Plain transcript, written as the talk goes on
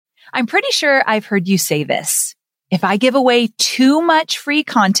I'm pretty sure I've heard you say this. If I give away too much free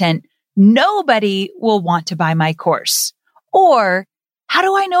content, nobody will want to buy my course. Or how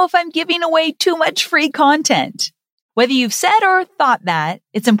do I know if I'm giving away too much free content? Whether you've said or thought that,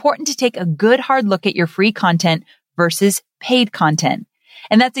 it's important to take a good hard look at your free content versus paid content.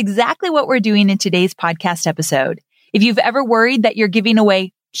 And that's exactly what we're doing in today's podcast episode. If you've ever worried that you're giving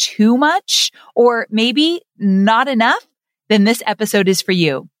away too much or maybe not enough, then this episode is for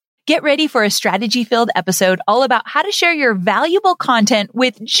you. Get ready for a strategy-filled episode all about how to share your valuable content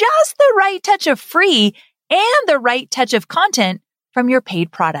with just the right touch of free and the right touch of content from your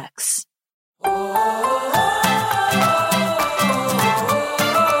paid products.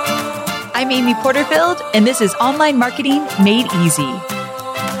 I'm Amy Porterfield, and this is Online Marketing Made Easy.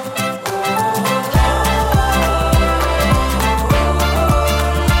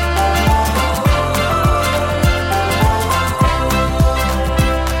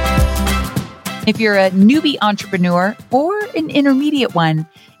 If you're a newbie entrepreneur or an intermediate one,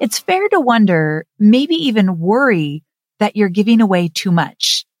 it's fair to wonder, maybe even worry, that you're giving away too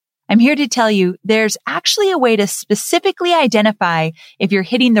much. I'm here to tell you there's actually a way to specifically identify if you're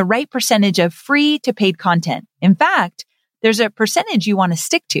hitting the right percentage of free to paid content. In fact, there's a percentage you want to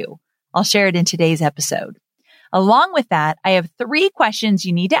stick to. I'll share it in today's episode. Along with that, I have 3 questions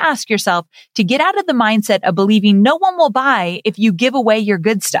you need to ask yourself to get out of the mindset of believing no one will buy if you give away your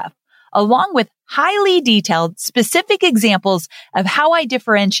good stuff, along with highly detailed, specific examples of how I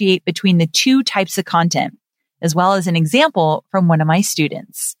differentiate between the 2 types of content, as well as an example from one of my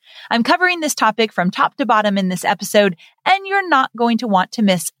students. I'm covering this topic from top to bottom in this episode, and you're not going to want to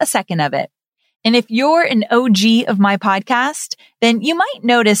miss a second of it. And if you're an OG of my podcast, then you might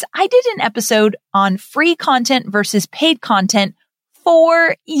notice I did an episode on free content versus paid content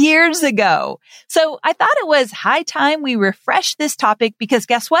 4 years ago. So I thought it was high time we refresh this topic because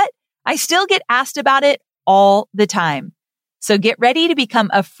guess what? I still get asked about it all the time. So get ready to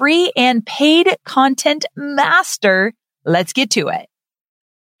become a free and paid content master. Let's get to it.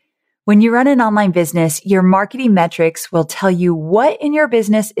 When you run an online business, your marketing metrics will tell you what in your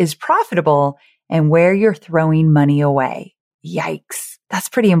business is profitable and where you're throwing money away. Yikes. That's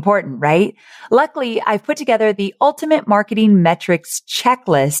pretty important, right? Luckily, I've put together the Ultimate Marketing Metrics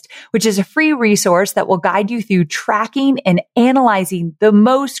Checklist, which is a free resource that will guide you through tracking and analyzing the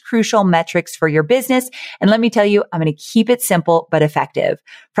most crucial metrics for your business. And let me tell you, I'm going to keep it simple but effective.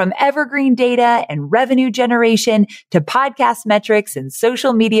 From evergreen data and revenue generation to podcast metrics and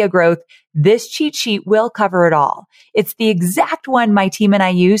social media growth, this cheat sheet will cover it all. It's the exact one my team and I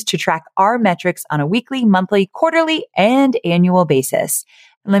use to track our metrics on a weekly, monthly, quarterly, and annual basis.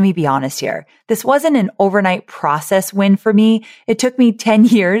 And let me be honest here. This wasn't an overnight process win for me. It took me 10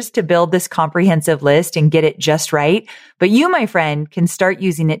 years to build this comprehensive list and get it just right. But you, my friend, can start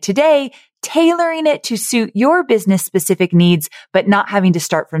using it today, tailoring it to suit your business specific needs, but not having to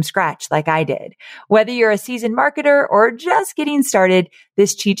start from scratch like I did. Whether you're a seasoned marketer or just getting started,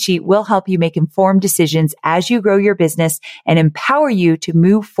 this cheat sheet will help you make informed decisions as you grow your business and empower you to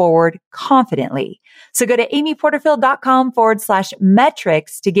move forward confidently. So go to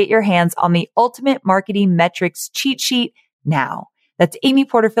amyporterfield.com/metrics to get your hands on the Ultimate Marketing Metrics cheat sheet now. That's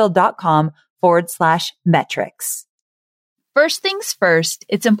amyporterfield.com/metrics. First things first,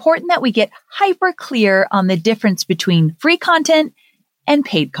 it's important that we get hyper clear on the difference between free content and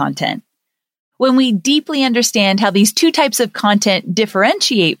paid content. When we deeply understand how these 2 types of content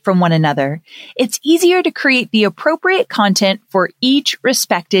differentiate from one another, it's easier to create the appropriate content for each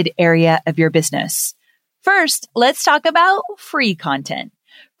respected area of your business. First, let's talk about free content.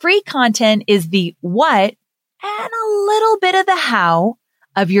 Free content is the what and a little bit of the how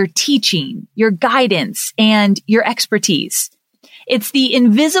of your teaching, your guidance, and your expertise. It's the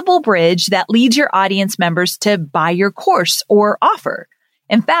invisible bridge that leads your audience members to buy your course or offer.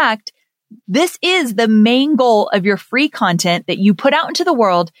 In fact, this is the main goal of your free content that you put out into the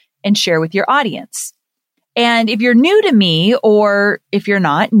world and share with your audience. And if you're new to me, or if you're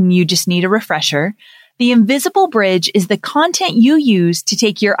not and you just need a refresher, the invisible bridge is the content you use to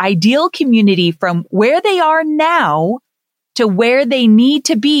take your ideal community from where they are now to where they need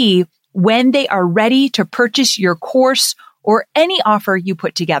to be when they are ready to purchase your course or any offer you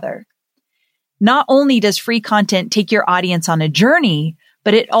put together. Not only does free content take your audience on a journey,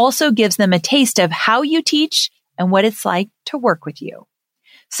 but it also gives them a taste of how you teach and what it's like to work with you.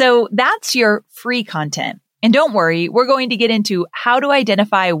 So that's your free content. And don't worry, we're going to get into how to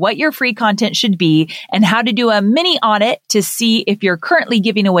identify what your free content should be and how to do a mini audit to see if you're currently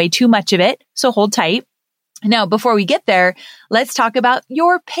giving away too much of it. So hold tight. Now, before we get there, let's talk about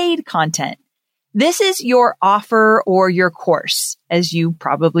your paid content. This is your offer or your course, as you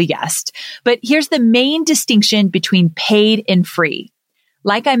probably guessed. But here's the main distinction between paid and free.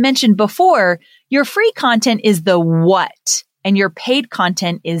 Like I mentioned before, your free content is the what, and your paid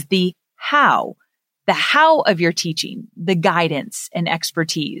content is the how of your teaching, the guidance and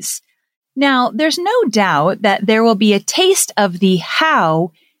expertise. Now, there's no doubt that there will be a taste of the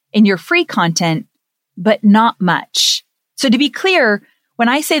how in your free content, but not much. So to be clear, when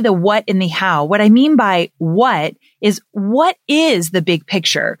I say the what and the how, what I mean by what is the big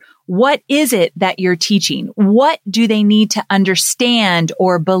picture? What is it that you're teaching? What do they need to understand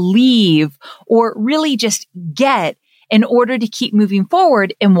or believe or really just get in order to keep moving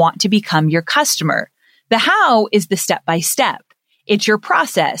forward and want to become your customer? The how is the step by step. It's your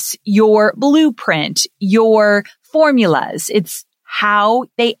process, your blueprint, your formulas. It's how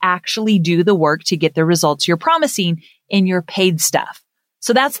they actually do the work to get the results you're promising in your paid stuff.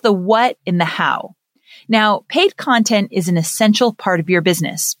 So that's the what and the how. Now, paid content is an essential part of your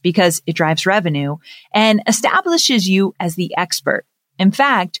business because it drives revenue and establishes you as the expert. In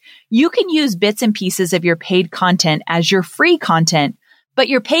fact, you can use bits and pieces of your paid content as your free content, but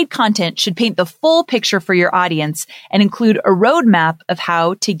your paid content should paint the full picture for your audience and include a roadmap of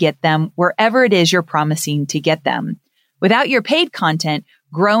how to get them wherever it is you're promising to get them. Without your paid content,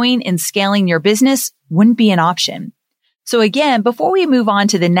 growing and scaling your business wouldn't be an option. So again, before we move on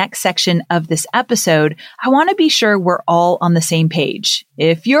to the next section of this episode, I want to be sure we're all on the same page.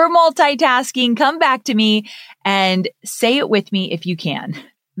 If you're multitasking, come back to me and say it with me if you can.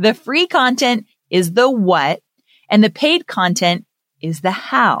 The free content is the what, and the paid content is the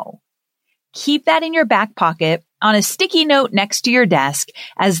how. Keep that in your back pocket on a sticky note next to your desk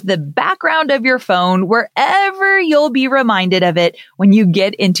as the background of your phone, wherever you'll be reminded of it when you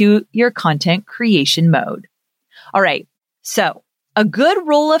get into your content creation mode. All right. So a good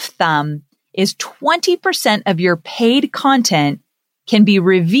rule of thumb is 20% of your paid content can be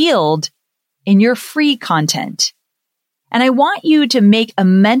revealed in your free content. And I want you to make a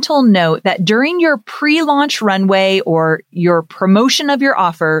mental note that during your pre-launch runway or your promotion of your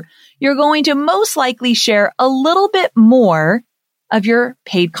offer, you're going to most likely share a little bit more of your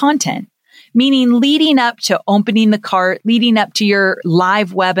paid content, meaning leading up to opening the cart, leading up to your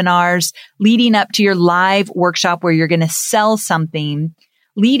live webinars, leading up to your live workshop where you're going to sell something,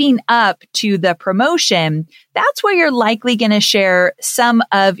 leading up to the promotion. That's where you're likely going to share some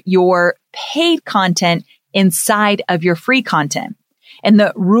of your paid content inside of your free content. And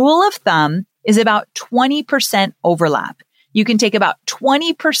the rule of thumb is about 20% overlap. You can take about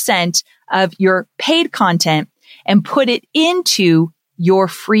 20% of your paid content and put it into your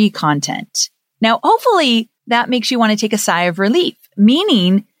free content. Now, hopefully that makes you want to take a sigh of relief,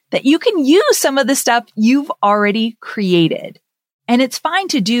 meaning that you can use some of the stuff you've already created. And it's fine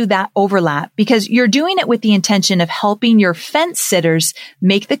to do that overlap because you're doing it with the intention of helping your fence sitters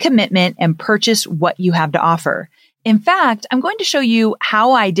make the commitment and purchase what you have to offer. In fact, I'm going to show you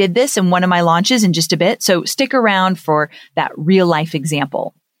how I did this in one of my launches in just a bit. So stick around for that real life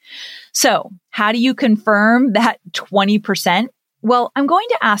example. So how do you confirm that 20%? Well, I'm going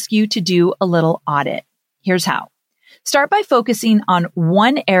to ask you to do a little audit. Here's how. Start by focusing on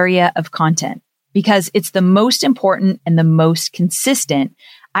one area of content because it's the most important and the most consistent.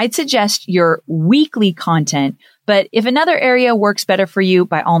 I'd suggest your weekly content, but if another area works better for you,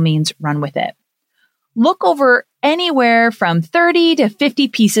 by all means, run with it. Look over anywhere from 30 to 50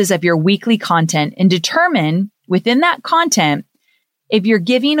 pieces of your weekly content and determine within that content if you're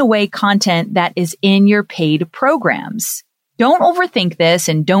giving away content that is in your paid programs. Don't overthink this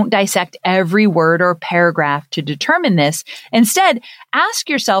and don't dissect every word or paragraph to determine this. Instead, ask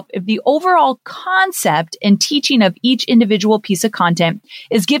yourself if the overall concept and teaching of each individual piece of content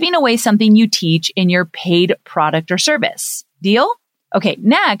is giving away something you teach in your paid product or service. Deal? Okay,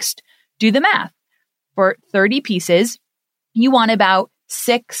 next, do the math. For 30 pieces, you want about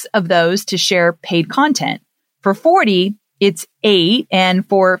 6 of those to share paid content. For 40, it's 8, and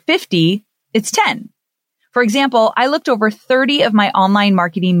for 50, it's 10. For example, I looked over 30 of my Online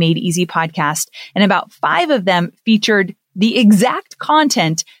Marketing Made Easy podcast, and about 5 of them featured the exact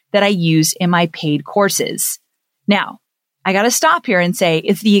content that I use in my paid courses. Now, I got to stop here and say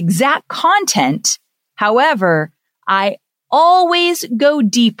it's the exact content. However, I always go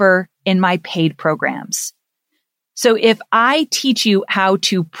deeper in my paid programs. So if I teach you how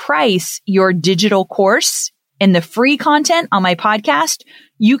to price your digital course in the free content on my podcast,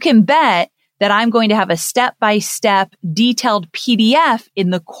 you can bet that I'm going to have a step-by-step detailed PDF in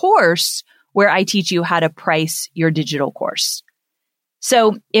the course where I teach you how to price your digital course.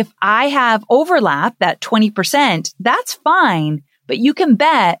 So if I have overlap, that 20%, that's fine, but you can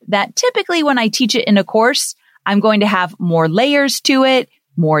bet that typically when I teach it in a course, I'm going to have more layers to it,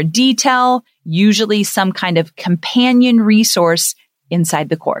 more detail, usually some kind of companion resource inside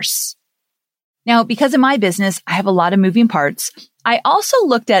the course. Now, because of my business, I have a lot of moving parts. I also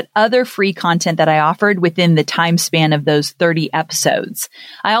looked at other free content that I offered within the time span of those 30 episodes.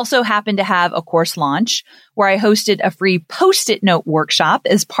 I also happened to have a course launch where I hosted a free Post-it note workshop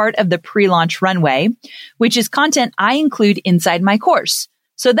as part of the pre-launch runway, which is content I include inside my course.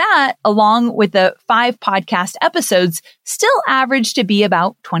 So that, along with the 5 podcast episodes, still averaged to be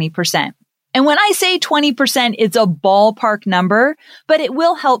about 20%. And when I say 20%, it's a ballpark number, but it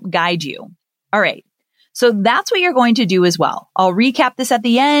will help guide you. All right. So that's what you're going to do as well. I'll recap this at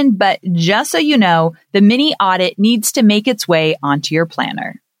the end, but just so you know, the mini audit needs to make its way onto your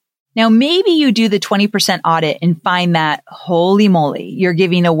planner. Now, maybe you do the 20% audit and find that, holy moly, you're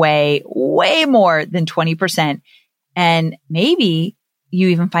giving away way more than 20%. And maybe you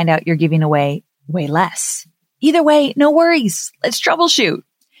even find out you're giving away way less. Either way, no worries. Let's troubleshoot.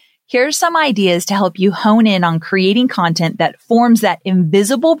 Here's some ideas to help you hone in on creating content that forms that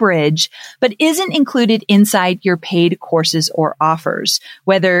invisible bridge, but isn't included inside your paid courses or offers,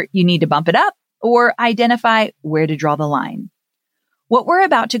 whether you need to bump it up or identify where to draw the line. What we're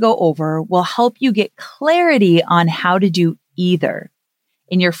about to go over will help you get clarity on how to do either.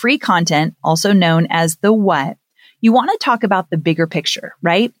 In your free content, also known as the what, you want to talk about the bigger picture,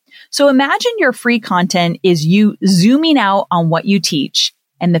 right? So imagine your free content is you zooming out on what you teach,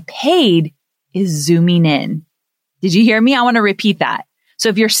 and the paid is zooming in. Did you hear me? I want to repeat that. So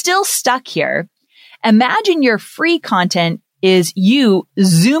if you're still stuck here, imagine your free content is you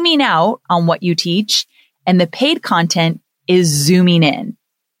zooming out on what you teach, and the paid content is zooming in.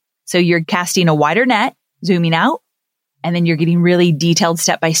 So you're casting a wider net, zooming out, and then you're getting really detailed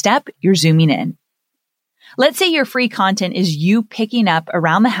step by step, you're zooming in. Let's say your free content is you picking up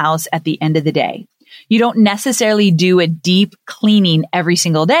around the house at the end of the day. You don't necessarily do a deep cleaning every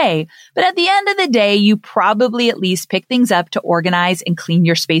single day, but at the end of the day, you probably at least pick things up to organize and clean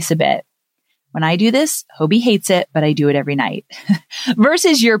your space a bit. When I do this, Hobie hates it, but I do it every night.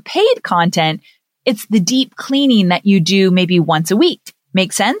 Versus your paid content, it's the deep cleaning that you do maybe once a week.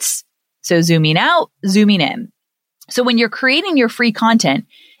 Make sense? So zooming out, zooming in. So when you're creating your free content,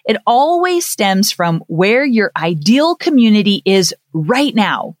 it always stems from where your ideal community is right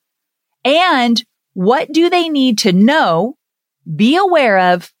now. And what do they need to know, be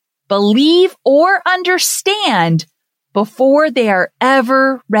aware of, believe, or understand before they are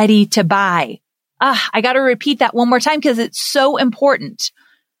ever ready to buy? I got to repeat that one more time because it's so important.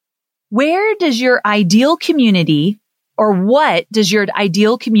 Where does your ideal community, or what does your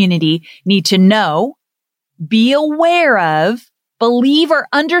ideal community need to know, be aware of, believe, or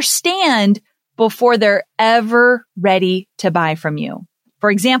understand before they're ever ready to buy from you? For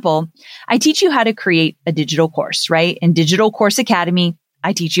example, I teach you how to create a digital course, right? In Digital Course Academy,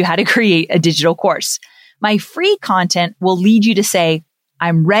 I teach you how to create a digital course. My free content will lead you to say,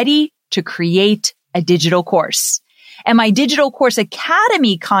 I'm ready to create a digital course. And my Digital Course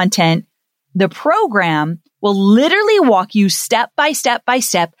Academy content, the program, will literally walk you step by step by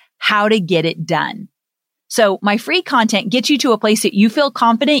step how to get it done. So my free content gets you to a place that you feel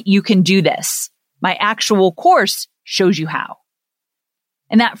confident you can do this. My actual course shows you how.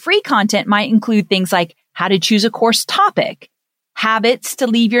 And that free content might include things like how to choose a course topic, habits to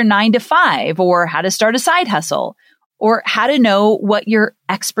leave your 9 to 5, or how to start a side hustle, or how to know what your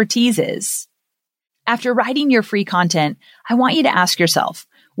expertise is. After writing your free content, I want you to ask yourself,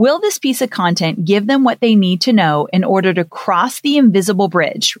 will this piece of content give them what they need to know in order to cross the invisible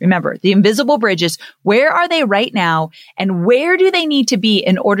bridge? Remember, the invisible bridge is where are they right now and where do they need to be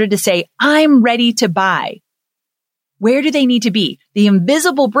in order to say, I'm ready to buy? Where do they need to be? The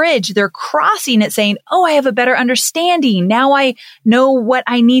invisible bridge, they're crossing it saying, oh, I have a better understanding. Now I know what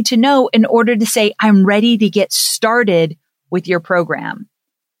I need to know in order to say, I'm ready to get started with your program.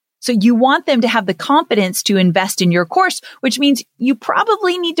 So you want them to have the confidence to invest in your course, which means you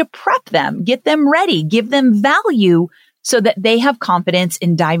probably need to prep them, get them ready, give them value so that they have confidence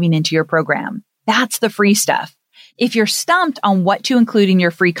in diving into your program. That's the free stuff. If you're stumped on what to include in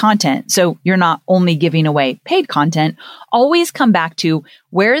your free content, so you're not only giving away paid content, always come back to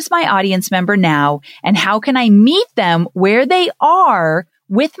where is my audience member now and how can I meet them where they are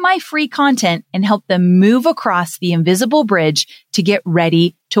with my free content and help them move across the invisible bridge to get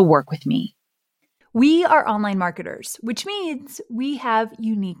ready to work with me. We are online marketers, which means we have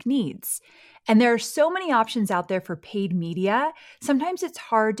unique needs. And there are so many options out there for paid media. Sometimes it's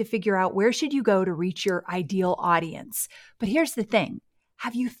hard to figure out where should you go to reach your ideal audience. But here's the thing.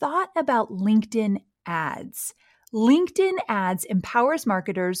 Have you thought about LinkedIn ads? LinkedIn Ads empowers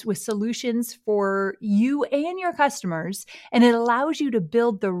marketers with solutions for you and your customers, and it allows you to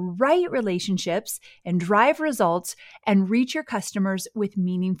build the right relationships and drive results and reach your customers with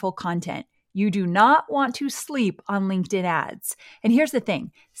meaningful content. You do not want to sleep on LinkedIn Ads. And here's the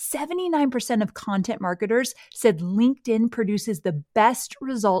thing, 79% of content marketers said LinkedIn produces the best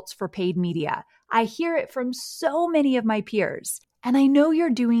results for paid media. I hear it from so many of my peers, and I know you're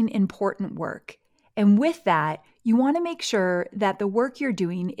doing important work. And with that, you want to make sure that the work you're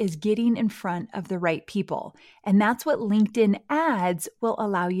doing is getting in front of the right people. And that's what LinkedIn Ads will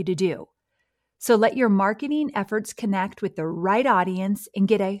allow you to do. So let your marketing efforts connect with the right audience and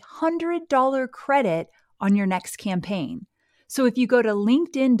get a $100 credit on your next campaign. So if you go to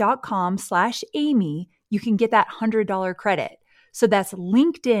linkedin.com/Amy, you can get that $100 credit. So that's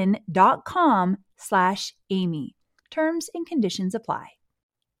linkedin.com/Amy. Terms and conditions apply.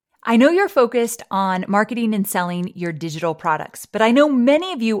 I know you're focused on marketing and selling your digital products, but I know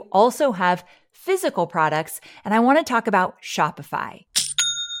many of you also have physical products, and I want to talk about Shopify.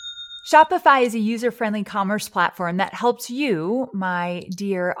 Shopify is a user-friendly commerce platform that helps you, my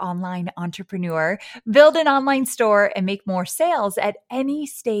dear online entrepreneur, build an online store and make more sales at any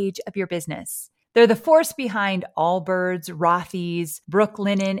stage of your business. They're the force behind Allbirds, Rothy's,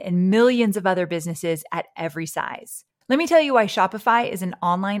 Brooklinen, and millions of other businesses at every size. Let me tell you why Shopify is an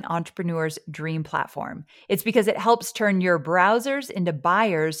online entrepreneur's dream platform. It's because it helps turn your browsers into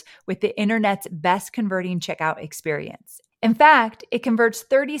buyers with the internet's best converting checkout experience. In fact, it converts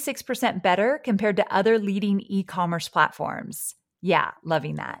 36% better compared to other leading e-commerce platforms. Yeah,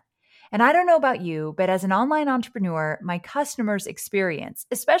 loving that. And I don't know about you, but as an online entrepreneur, my customers' experience,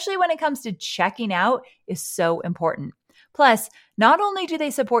 especially when it comes to checking out, is so important. Plus, not only do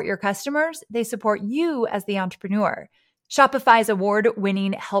they support your customers, they support you as the entrepreneur. Shopify's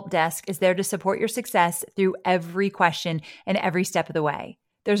award-winning help desk is there to support your success through every question and every step of the way.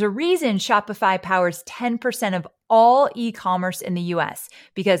 There's a reason Shopify powers 10% of all e-commerce in the US,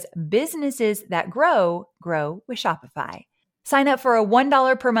 because businesses that grow with Shopify. Sign up for a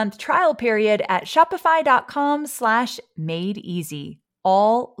 $1 per month trial period at shopify.com/madeeasy,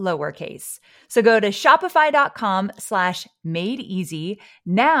 all lowercase. So go to shopify.com/madeeasy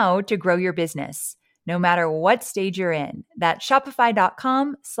now to grow your business, no matter what stage you're in. That's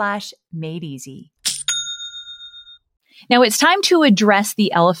shopify.com/madeeasy. Now it's time to address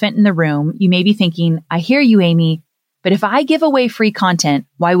the elephant in the room. You may be thinking, I hear you, Amy, but if I give away free content,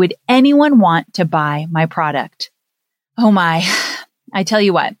 why would anyone want to buy my product? Oh my, I tell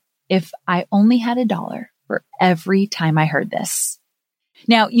you what, if I only had $1 for every time I heard this.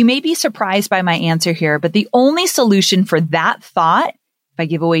 Now, you may be surprised by my answer here, but the only solution for that thought, if I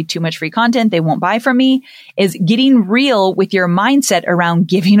give away too much free content, they won't buy from me, is getting real with your mindset around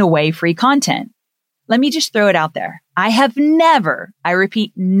giving away free content. Let me just throw it out there. I have never, I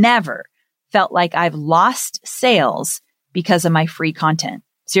repeat, never felt like I've lost sales because of my free content.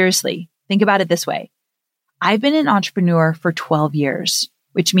 Seriously, think about it this way. I've been an entrepreneur for 12 years,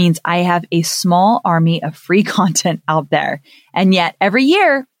 which means I have a small army of free content out there. And yet every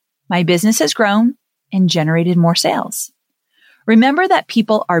year, my business has grown and generated more sales. Remember that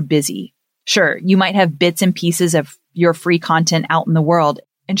people are busy. Sure, you might have bits and pieces of your free content out in the world.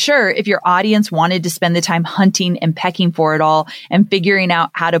 And sure, if your audience wanted to spend the time hunting and pecking for it all and figuring out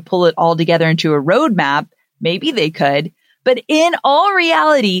how to pull it all together into a roadmap, maybe they could. But in all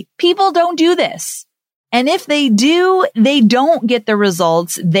reality, people don't do this. And if they do, they don't get the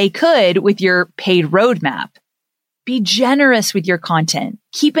results they could with your paid roadmap. Be generous with your content.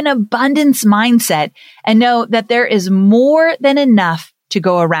 Keep an abundance mindset and know that there is more than enough to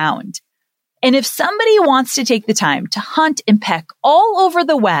go around. And if somebody wants to take the time to hunt and peck all over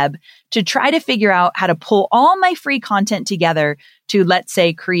the web to try to figure out how to pull all my free content together to, let's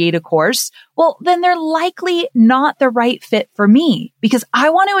say, create a course, well, then they're likely not the right fit for me, because I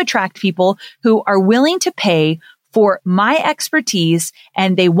want to attract people who are willing to pay for my expertise,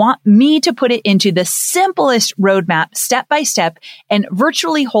 and they want me to put it into the simplest roadmap step by step and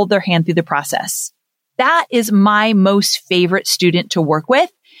virtually hold their hand through the process. That is my most favorite student to work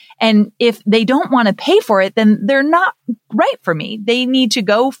with. And if they don't want to pay for it, then they're not right for me. They need to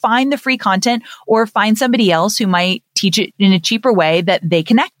go find the free content or find somebody else who might teach it in a cheaper way that they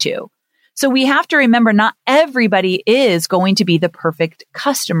connect to. So we have to remember not everybody is going to be the perfect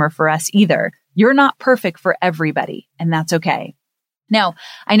customer for us either. You're not perfect for everybody, and that's okay. Now,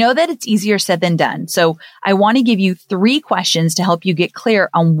 I know that it's easier said than done. So I want to give you 3 questions to help you get clear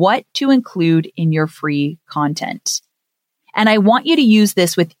on what to include in your free content. And I want you to use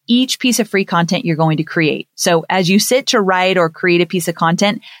this with each piece of free content you're going to create. So as you sit to write or create a piece of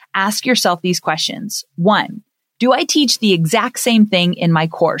content, ask yourself these questions. 1, Do I teach the exact same thing in my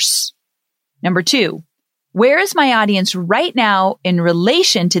course? Number 2, where is my audience right now in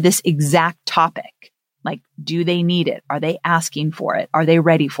relation to this exact topic? Like, do they need it? Are they asking for it? Are they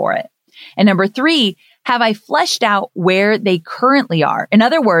ready for it? And number 3, have I fleshed out where they currently are? In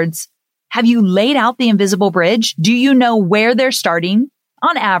other words, have you laid out the invisible bridge? Do you know where they're starting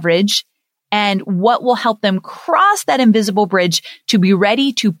on average and what will help them cross that invisible bridge to be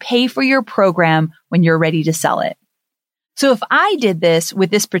ready to pay for your program when you're ready to sell it? So if I did this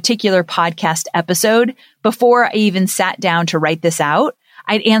with this particular podcast episode before I even sat down to write this out,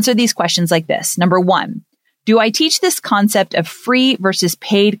 I'd answer these questions like this. Number 1, do I teach this concept of free versus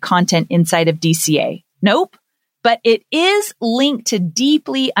paid content inside of DCA? Nope. But it is linked to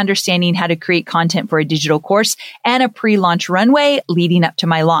deeply understanding how to create content for a digital course and a pre-launch runway leading up to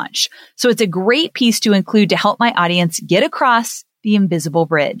my launch. So it's a great piece to include to help my audience get across the invisible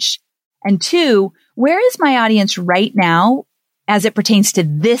bridge. And 2, where is my audience right now as it pertains to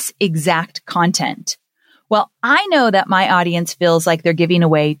this exact content? Well, I know that my audience feels like they're giving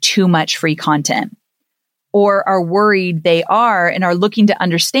away too much free content, or are worried they are and are looking to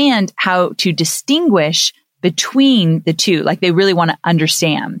understand how to distinguish between the two, like they really want to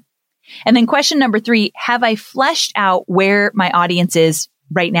understand. And then question number 3, have I fleshed out where my audience is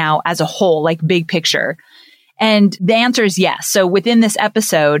right now as a whole, like big picture? And the answer is yes. So within this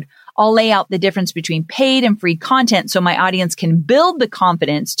episode, I'll lay out the difference between paid and free content so my audience can build the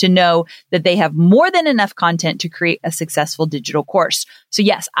confidence to know that they have more than enough content to create a successful digital course. So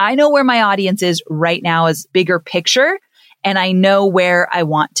yes, I know where my audience is right now as bigger picture, and I know where I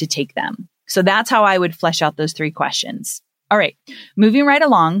want to take them. So that's how I would flesh out those 3 questions. All right, moving right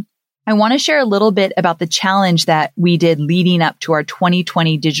along, I want to share a little bit about the challenge that we did leading up to our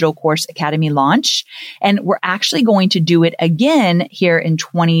 2020 Digital Course Academy launch. And we're actually going to do it again here in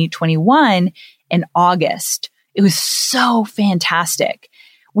 2021 in August. It was so fantastic.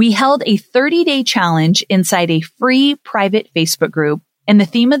 We held a 30-day challenge inside a free private Facebook group. And the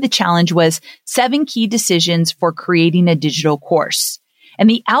theme of the challenge was 7 key decisions for creating a digital course. And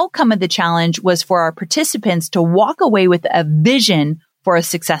the outcome of the challenge was for our participants to walk away with a vision for a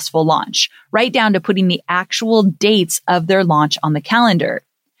successful launch, right down to putting the actual dates of their launch on the calendar.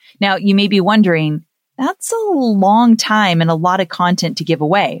 Now, you may be wondering, that's a long time and a lot of content to give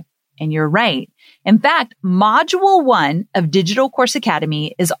away. And you're right. In fact, Module 1 of Digital Course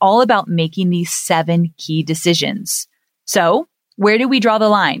Academy is all about making these 7 key decisions. So, where do we draw the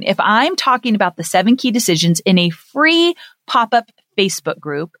line? If I'm talking about the 7 key decisions in a free pop-up Facebook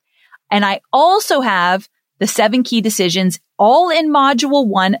group, and I also have the 7 key decisions all in Module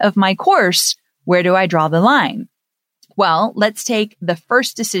 1 of my course, where do I draw the line? Well, let's take the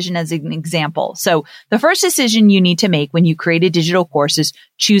first decision as an example. So the first decision you need to make when you create a digital course is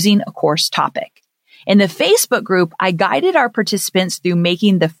choosing a course topic. In the Facebook group, I guided our participants through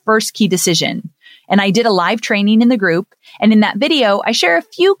making the first key decision. And I did a live training in the group. And in that video, I share a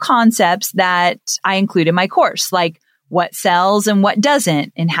few concepts that I include in my course, like what sells and what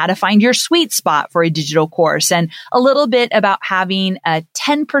doesn't, and how to find your sweet spot for a digital course, and a little bit about having a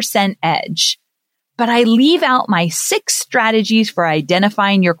 10% edge. But I leave out my 6 strategies for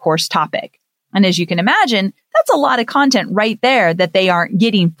identifying your course topic. And as you can imagine, that's a lot of content right there that they aren't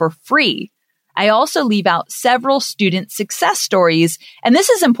getting for free. I also leave out several student success stories. And this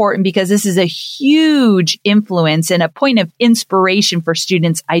is important because this is a huge influence and a point of inspiration for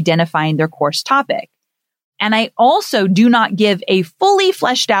students identifying their course topic. And I also do not give a fully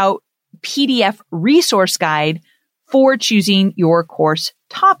fleshed out PDF resource guide for choosing your course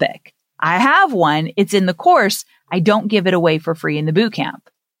topic. I have one. It's in the course. I don't give it away for free in the bootcamp.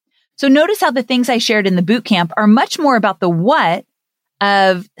 So notice how the things I shared in the bootcamp are much more about the what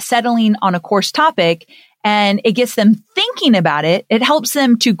of settling on a course topic, and it gets them thinking about it. It helps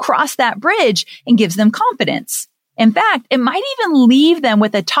them to cross that bridge and gives them confidence. In fact, it might even leave them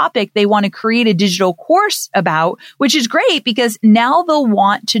with a topic they want to create a digital course about, which is great because now they'll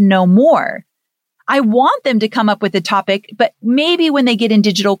want to know more. I want them to come up with a topic, but maybe when they get in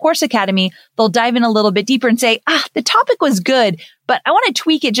Digital Course Academy, they'll dive in a little bit deeper and say, the topic was good, but I want to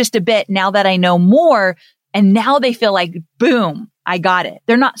tweak it just a bit now that I know more. And now they feel like, boom, I got it.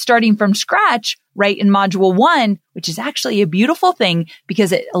 They're not starting from scratch right in Module 1, which is actually a beautiful thing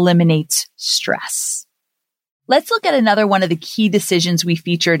because it eliminates stress. Let's look at another one of the key decisions we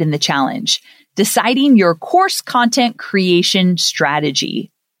featured in the challenge, deciding your course content creation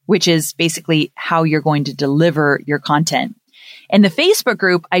strategy, which is basically how you're going to deliver your content. In the Facebook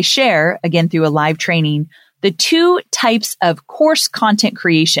group, I share, again through a live training, the 2 types of course content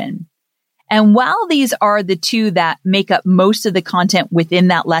creation. And while these are the 2 that make up most of the content within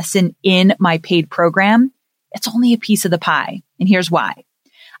that lesson in my paid program, it's only a piece of the pie. And here's why.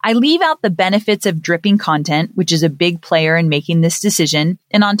 I leave out the benefits of dripping content, which is a big player in making this decision.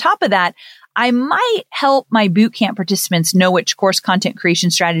 And on top of that, I might help my bootcamp participants know which course content creation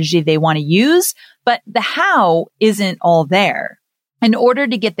strategy they want to use, but the how isn't all there. In order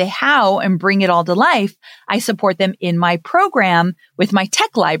to get the how and bring it all to life, I support them in my program with my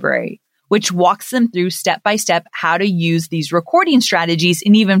tech library, which walks them through step by step how to use these recording strategies.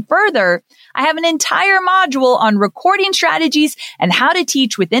 And even further, I have an entire module on recording strategies and how to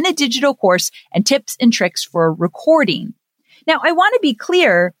teach within a digital course and tips and tricks for recording. Now, I want to be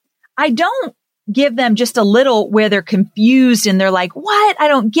clear. I don't give them just a little where they're confused and they're like, what? I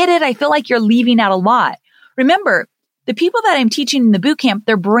don't get it. I feel like you're leaving out a lot. Remember, the people that I'm teaching in the bootcamp,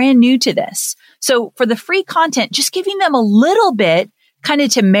 they're brand new to this. So for the free content, just giving them a little bit kind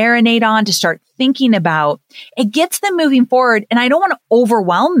of to marinate on, to start thinking about, it gets them moving forward. And I don't want to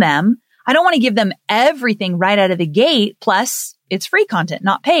overwhelm them. I don't want to give them everything right out of the gate. Plus, it's free content,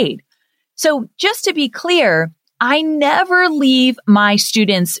 not paid. So just to be clear, I never leave my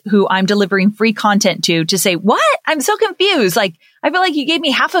students who I'm delivering free content to say, what? I'm so confused. Like, I feel like you gave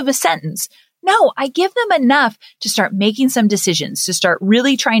me half of a sentence. No, I give them enough to start making some decisions, to start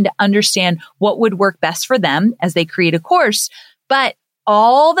really trying to understand what would work best for them as they create a course. But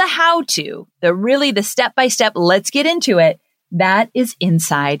all the how-to, the step-by-step, let's get into it, that is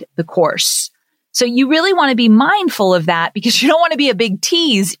inside the course. So you really want to be mindful of that because you don't want to be a big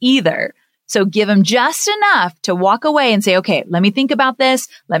tease either. So give them just enough to walk away and say, okay, let me think about this.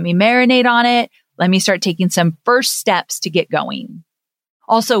 Let me marinate on it. Let me start taking some first steps to get going.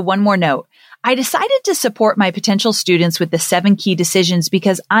 Also, one more note. I decided to support my potential students with the 7 key decisions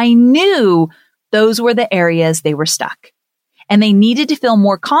because I knew those were the areas they were stuck. And they needed to feel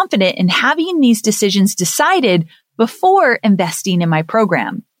more confident in having these decisions decided before investing in my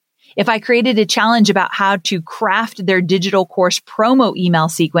program. If I created a challenge about how to craft their digital course promo email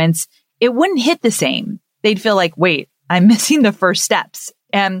sequence, it wouldn't hit the same. They'd feel like, wait, I'm missing the first steps,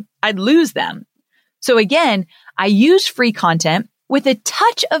 and I'd lose them. So again, I use free content with a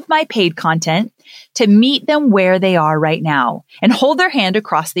touch of my paid content to meet them where they are right now and hold their hand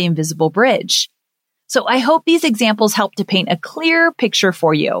across the invisible bridge. So I hope these examples help to paint a clear picture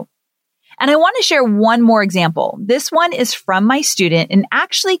for you. And I want to share one more example. This one is from my student and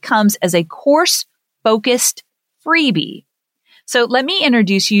actually comes as a course-focused freebie. So let me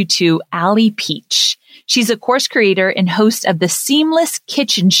introduce you to Allie Peach. She's a course creator and host of the Seamless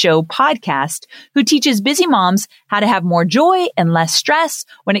Kitchen Show podcast, who teaches busy moms how to have more joy and less stress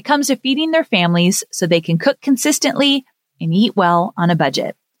when it comes to feeding their families so they can cook consistently and eat well on a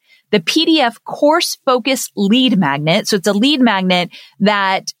budget. The PDF Course Focus Lead Magnet. So it's a lead magnet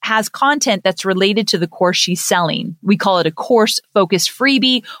that has content that's related to the course she's selling. We call it a Course Focus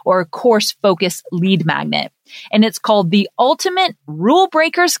Freebie or a Course Focus Lead Magnet. And it's called the Ultimate Rule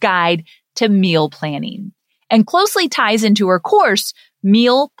Breaker's Guide to Meal Planning and closely ties into her course,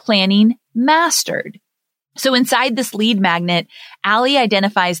 Meal Planning Mastered. So inside this lead magnet, Allie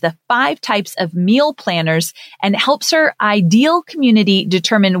identifies the 5 types of meal planners and helps her ideal community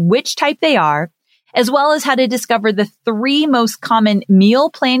determine which type they are, as well as how to discover the 3 most common meal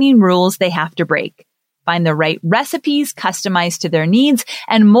planning rules they have to break, find the right recipes customized to their needs,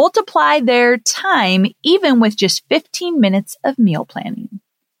 and multiply their time even with just 15 minutes of meal planning.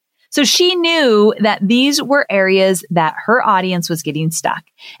 So she knew that these were areas that her audience was getting stuck.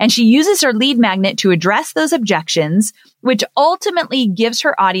 And she uses her lead magnet to address those objections, which ultimately gives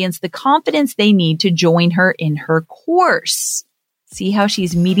her audience the confidence they need to join her in her course. See how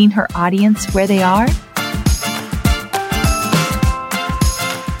she's meeting her audience where they are?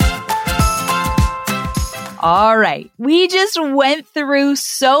 All right. We just went through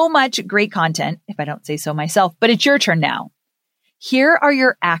so much great content, if I don't say so myself, but it's your turn now. Here are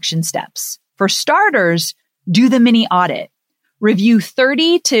your action steps. For starters, do the mini audit. Review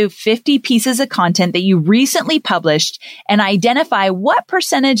 30 to 50 pieces of content that you recently published and identify what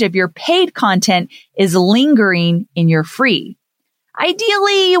percentage of your paid content is lingering in your free.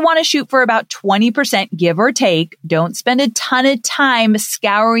 Ideally, you want to shoot for about 20%, give or take. Don't spend a ton of time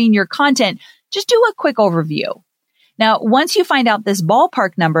scouring your content. Just do a quick overview. Now, once you find out this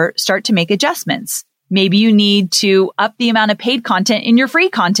ballpark number, start to make adjustments. Maybe you need to up the amount of paid content in your free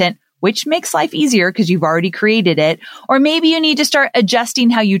content, which makes life easier because you've already created it. Or maybe you need to start adjusting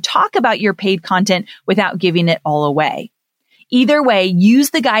how you talk about your paid content without giving it all away. Either way,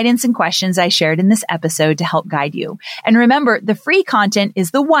 use the guidance and questions I shared in this episode to help guide you. And remember, the free content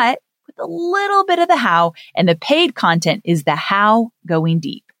is the what with a little bit of the how, and the paid content is the how going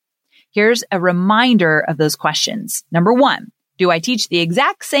deep. Here's a reminder of those questions. Number 1, do I teach the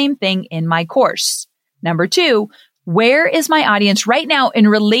exact same thing in my course? Number 2, where is my audience right now in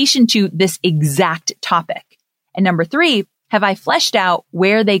relation to this exact topic? And number 3, have I fleshed out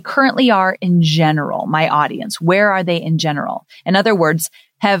where they currently are in general, my audience? Where are they in general? In other words,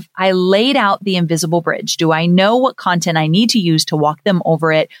 have I laid out the invisible bridge? Do I know what content I need to use to walk them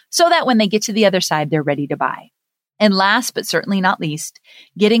over it so that when they get to the other side, they're ready to buy? And last, but certainly not least,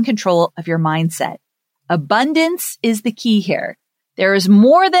 get in control of your mindset. Abundance is the key here. There is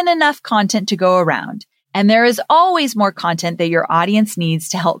more than enough content to go around, and there is always more content that your audience needs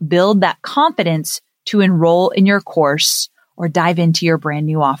to help build that confidence to enroll in your course or dive into your brand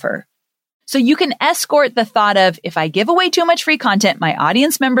new offer. So you can escort the thought of, if I give away too much free content, my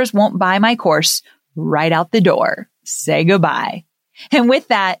audience members won't buy my course, right out the door. Say goodbye. And with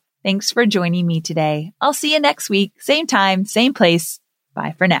that, thanks for joining me today. I'll see you next week. Same time, same place.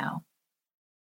 Bye for now.